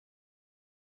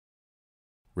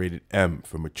Rated M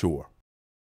for mature.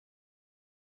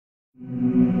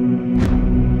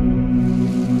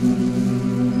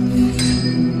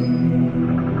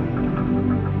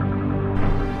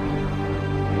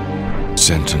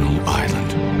 Sentinel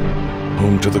Island,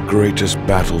 home to the greatest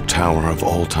battle tower of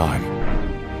all time.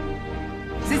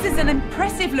 This is an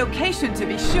impressive location, to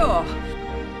be sure.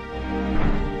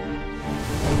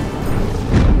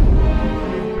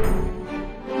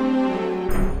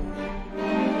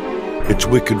 Its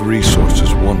wicked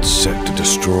resources once set to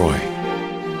destroy,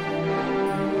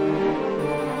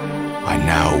 I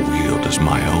now wield as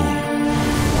my own.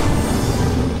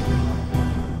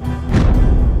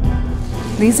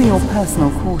 These are your personal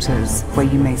quarters, where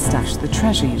you may stash the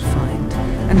treasure you find,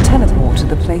 and teleport to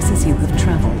the places you have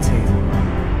traveled to.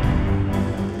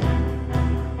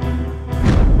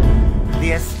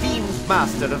 The esteemed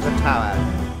master of the tower.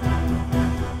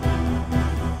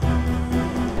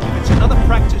 If it's another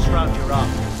practice round your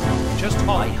arm, just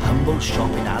My hide. humble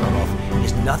shop in Alaroth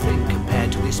is nothing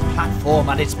compared to this platform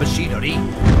and its machinery.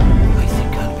 I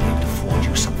think I'll be able to forge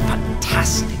you some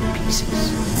fantastic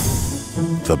pieces.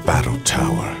 The battle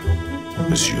tower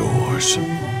is yours.